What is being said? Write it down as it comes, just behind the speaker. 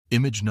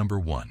Image number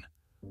 1.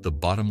 The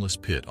bottomless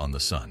pit on the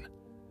Sun.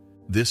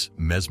 This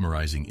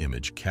mesmerizing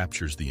image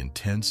captures the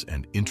intense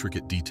and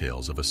intricate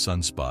details of a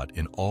sunspot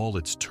in all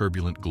its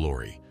turbulent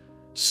glory,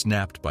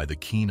 snapped by the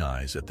keen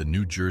eyes at the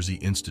New Jersey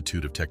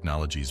Institute of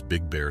Technology's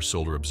Big Bear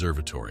Solar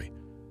Observatory.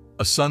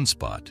 A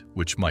sunspot,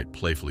 which might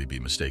playfully be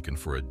mistaken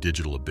for a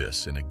digital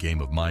abyss in a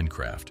game of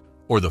Minecraft,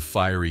 or the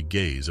fiery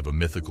gaze of a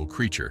mythical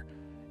creature,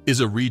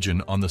 is a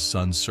region on the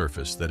Sun's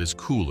surface that is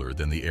cooler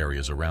than the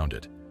areas around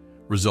it,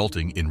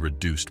 resulting in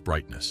reduced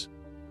brightness.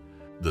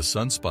 The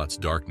sunspot's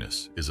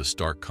darkness is a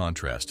stark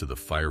contrast to the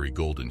fiery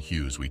golden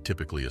hues we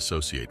typically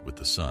associate with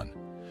the Sun.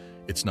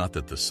 It's not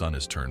that the Sun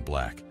has turned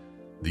black.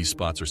 These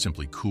spots are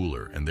simply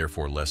cooler and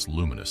therefore less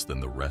luminous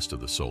than the rest of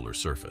the solar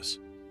surface.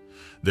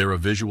 They're a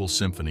visual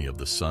symphony of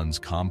the Sun's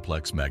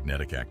complex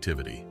magnetic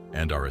activity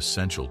and are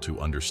essential to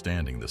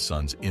understanding the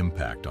Sun's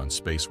impact on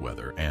space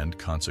weather and,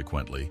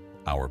 consequently,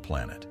 our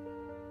planet.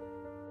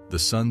 The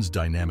Sun's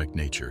dynamic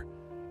nature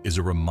is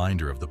a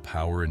reminder of the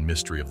power and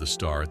mystery of the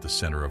star at the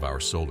center of our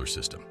solar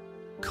system,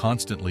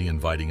 constantly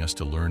inviting us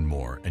to learn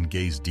more and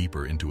gaze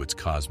deeper into its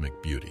cosmic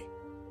beauty.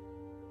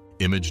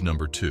 Image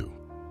number 2.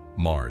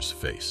 Mars'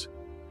 face.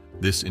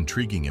 This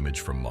intriguing image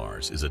from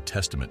Mars is a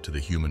testament to the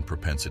human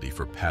propensity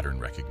for pattern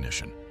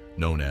recognition,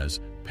 known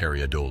as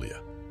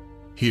pareidolia.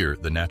 Here,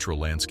 the natural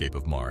landscape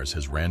of Mars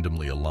has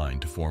randomly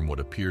aligned to form what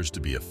appears to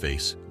be a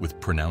face with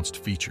pronounced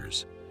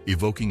features,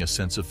 evoking a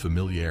sense of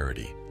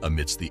familiarity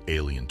amidst the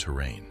alien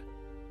terrain.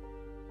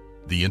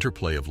 The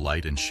interplay of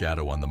light and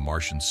shadow on the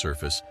Martian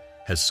surface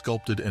has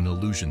sculpted an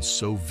illusion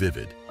so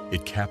vivid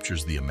it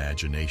captures the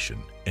imagination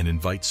and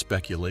invites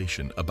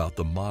speculation about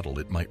the model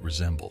it might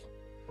resemble.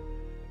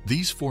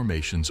 These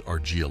formations are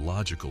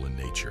geological in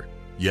nature,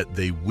 yet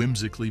they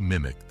whimsically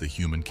mimic the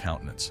human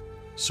countenance,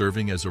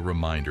 serving as a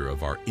reminder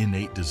of our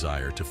innate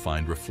desire to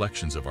find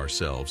reflections of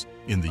ourselves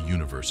in the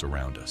universe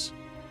around us.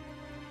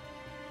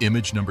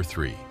 Image number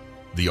 3.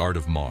 The Art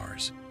of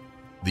Mars.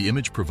 The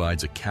image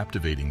provides a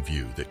captivating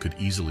view that could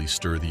easily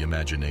stir the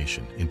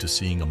imagination into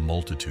seeing a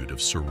multitude of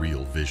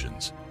surreal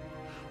visions.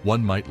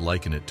 One might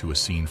liken it to a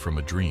scene from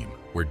a dream,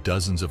 where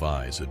dozens of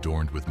eyes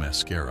adorned with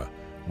mascara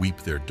weep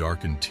their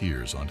darkened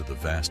tears onto the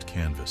vast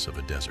canvas of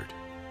a desert.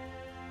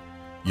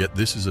 Yet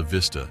this is a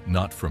vista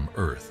not from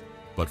Earth,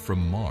 but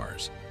from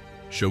Mars,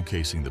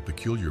 showcasing the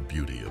peculiar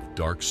beauty of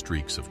dark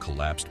streaks of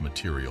collapsed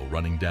material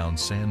running down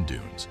sand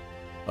dunes,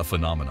 a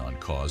phenomenon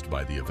caused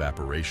by the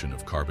evaporation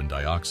of carbon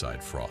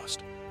dioxide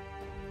frost.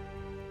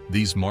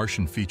 These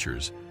Martian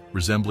features,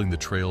 resembling the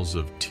trails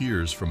of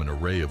tears from an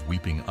array of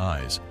weeping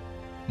eyes,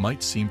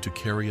 might seem to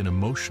carry an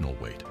emotional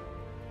weight.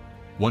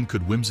 One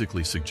could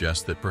whimsically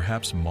suggest that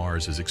perhaps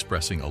Mars is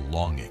expressing a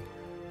longing,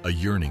 a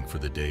yearning for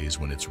the days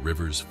when its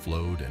rivers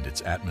flowed and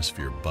its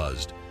atmosphere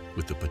buzzed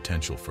with the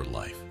potential for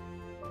life.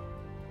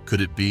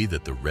 Could it be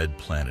that the red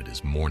planet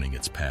is mourning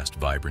its past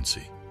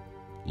vibrancy,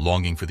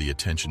 longing for the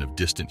attention of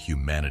distant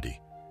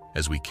humanity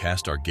as we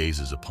cast our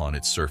gazes upon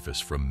its surface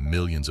from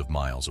millions of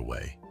miles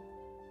away?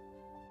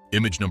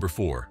 Image number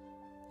 4.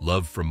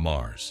 Love from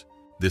Mars.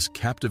 This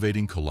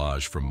captivating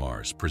collage from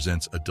Mars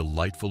presents a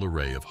delightful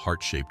array of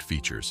heart-shaped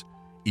features,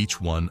 each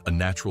one a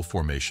natural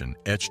formation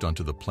etched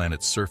onto the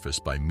planet's surface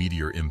by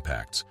meteor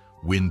impacts,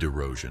 wind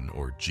erosion,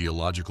 or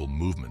geological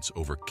movements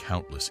over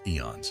countless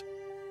eons.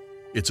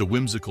 It's a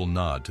whimsical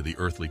nod to the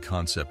earthly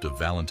concept of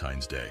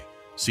Valentine's Day,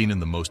 seen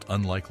in the most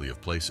unlikely of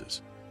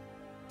places.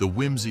 The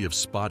whimsy of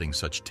spotting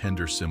such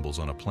tender symbols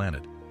on a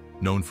planet,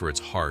 known for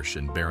its harsh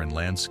and barren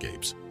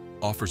landscapes,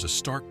 offers a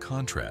stark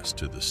contrast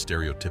to the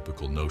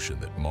stereotypical notion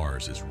that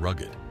Mars is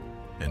rugged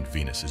and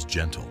Venus is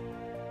gentle,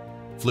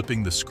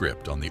 flipping the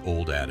script on the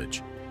old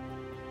adage,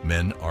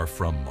 men are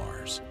from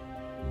Mars,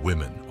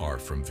 women are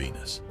from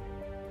Venus.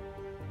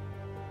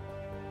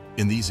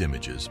 In these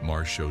images,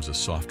 Mars shows a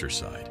softer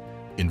side,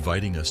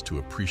 inviting us to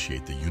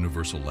appreciate the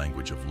universal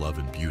language of love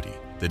and beauty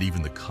that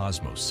even the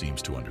cosmos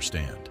seems to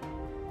understand.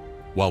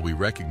 While we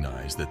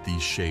recognize that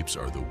these shapes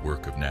are the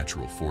work of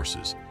natural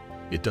forces,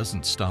 it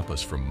doesn't stop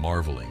us from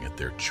marveling at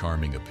their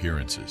charming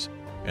appearances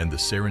and the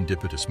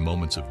serendipitous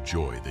moments of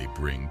joy they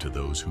bring to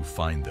those who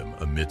find them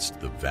amidst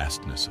the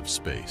vastness of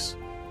space.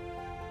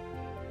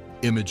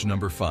 Image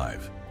number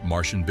 5.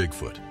 Martian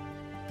Bigfoot.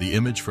 The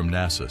image from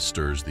NASA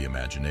stirs the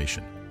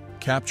imagination,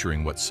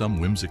 capturing what some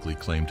whimsically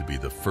claim to be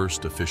the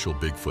first official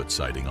Bigfoot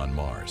sighting on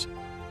Mars.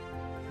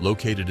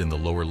 Located in the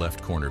lower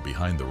left corner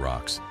behind the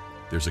rocks,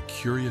 there's a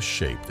curious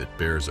shape that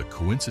bears a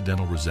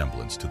coincidental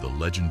resemblance to the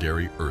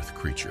legendary Earth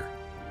creature.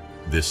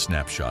 This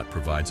snapshot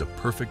provides a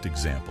perfect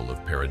example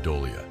of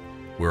pareidolia,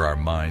 where our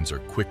minds are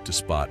quick to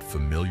spot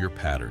familiar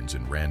patterns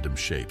in random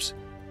shapes,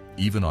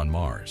 even on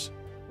Mars.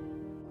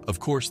 Of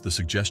course, the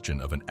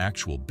suggestion of an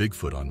actual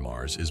Bigfoot on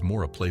Mars is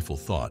more a playful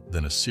thought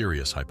than a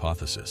serious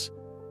hypothesis.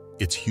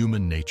 It's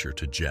human nature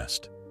to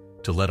jest,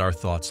 to let our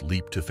thoughts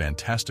leap to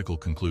fantastical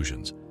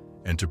conclusions,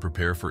 and to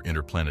prepare for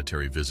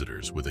interplanetary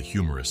visitors with a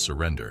humorous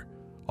surrender,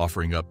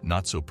 offering up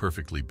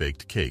not-so-perfectly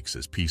baked cakes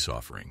as peace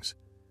offerings.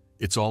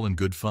 It's all in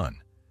good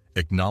fun,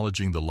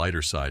 acknowledging the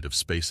lighter side of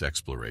space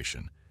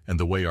exploration and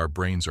the way our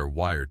brains are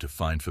wired to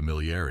find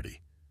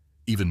familiarity.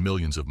 even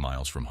millions of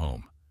miles from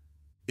home.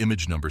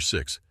 Image number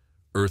 6,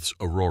 Earth's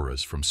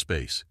auroras from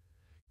space.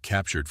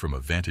 Captured from a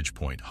vantage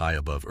point high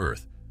above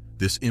Earth,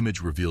 this image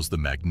reveals the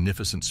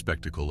magnificent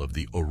spectacle of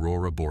the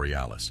aurora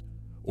borealis,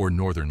 or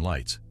northern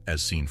lights,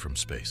 as seen from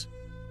space.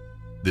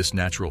 This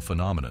natural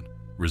phenomenon,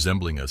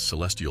 resembling a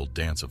celestial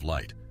dance of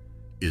light,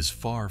 is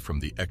far from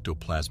the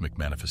ectoplasmic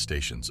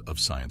manifestations of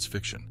science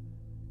fiction.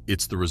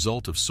 It's the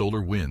result of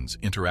solar winds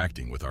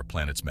interacting with our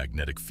planet's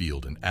magnetic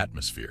field and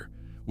atmosphere,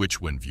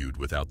 which, when viewed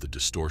without the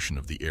distortion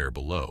of the air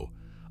below,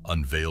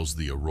 unveils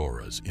the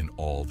auroras in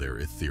all their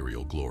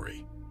ethereal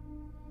glory.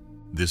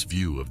 This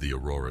view of the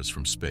auroras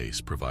from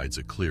space provides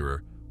a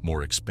clearer,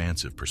 more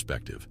expansive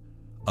perspective,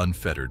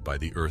 unfettered by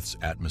the Earth's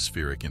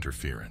atmospheric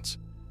interference.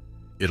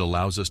 It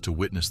allows us to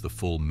witness the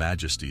full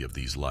majesty of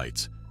these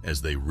lights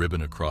as they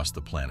ribbon across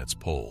the planet's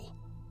pole,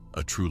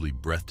 a truly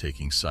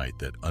breathtaking sight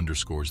that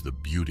underscores the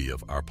beauty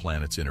of our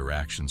planet's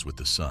interactions with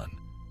the sun.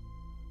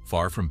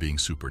 Far from being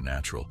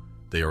supernatural,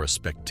 they are a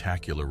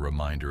spectacular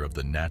reminder of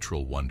the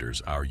natural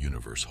wonders our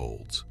universe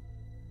holds.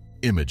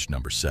 Image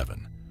number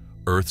 7,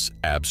 Earth's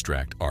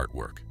abstract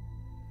artwork.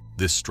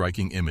 This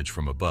striking image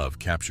from above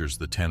captures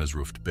the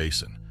Tanasrüft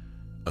Basin,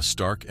 a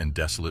stark and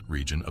desolate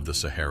region of the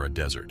Sahara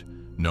Desert,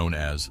 known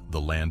as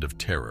the Land of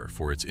Terror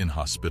for its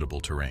inhospitable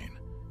terrain.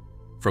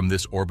 From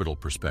this orbital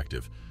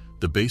perspective,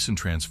 the basin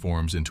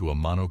transforms into a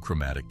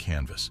monochromatic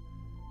canvas,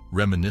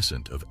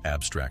 reminiscent of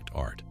abstract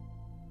art.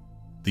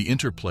 The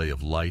interplay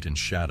of light and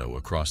shadow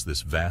across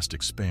this vast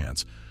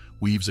expanse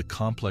weaves a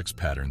complex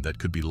pattern that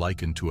could be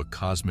likened to a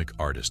cosmic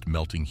artist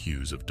melting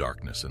hues of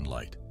darkness and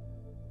light.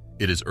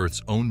 It is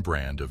Earth's own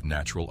brand of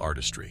natural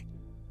artistry,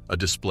 a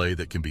display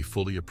that can be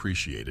fully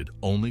appreciated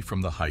only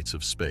from the heights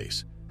of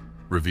space,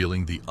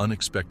 revealing the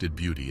unexpected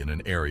beauty in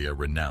an area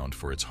renowned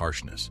for its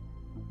harshness.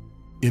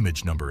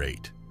 Image number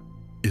 8.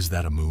 Is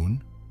that a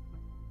moon?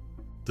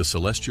 The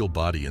celestial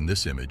body in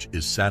this image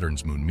is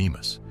Saturn's moon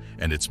Mimas,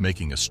 and it's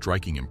making a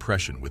striking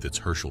impression with its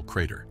Herschel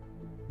crater.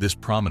 This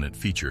prominent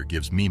feature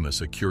gives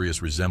Mimas a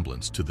curious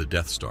resemblance to the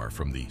Death Star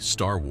from the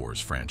Star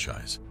Wars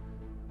franchise.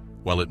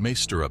 While it may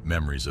stir up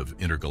memories of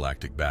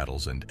intergalactic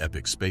battles and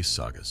epic space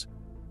sagas,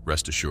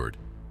 rest assured,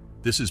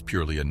 this is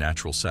purely a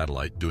natural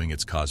satellite doing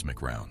its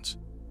cosmic rounds.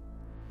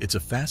 It's a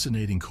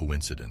fascinating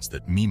coincidence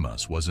that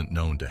Mimas wasn't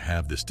known to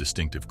have this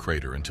distinctive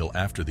crater until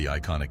after the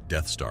iconic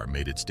Death Star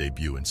made its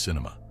debut in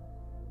cinema.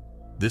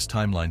 This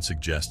timeline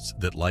suggests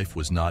that life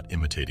was not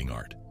imitating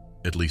art,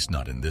 at least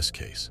not in this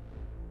case.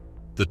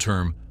 The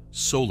term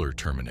solar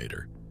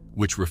terminator,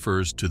 which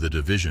refers to the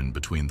division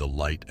between the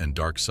light and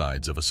dark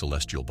sides of a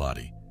celestial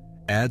body,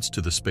 adds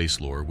to the space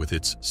lore with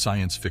its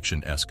science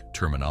fiction-esque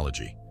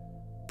terminology,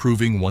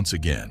 proving once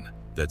again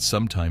that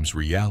sometimes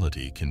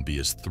reality can be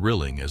as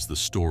thrilling as the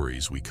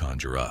stories we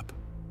conjure up.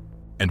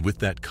 And with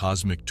that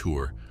cosmic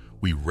tour,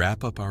 we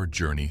wrap up our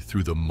journey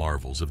through the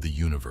marvels of the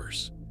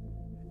universe.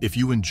 If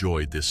you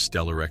enjoyed this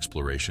stellar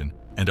exploration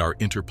and our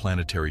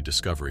interplanetary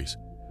discoveries,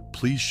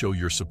 please show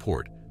your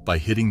support by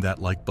hitting that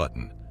like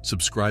button,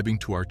 subscribing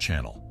to our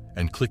channel,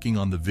 and clicking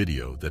on the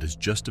video that has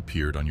just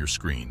appeared on your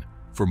screen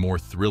for more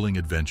thrilling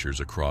adventures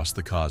across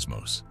the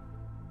cosmos.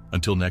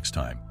 Until next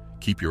time,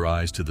 keep your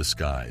eyes to the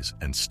skies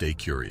and stay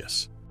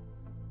curious.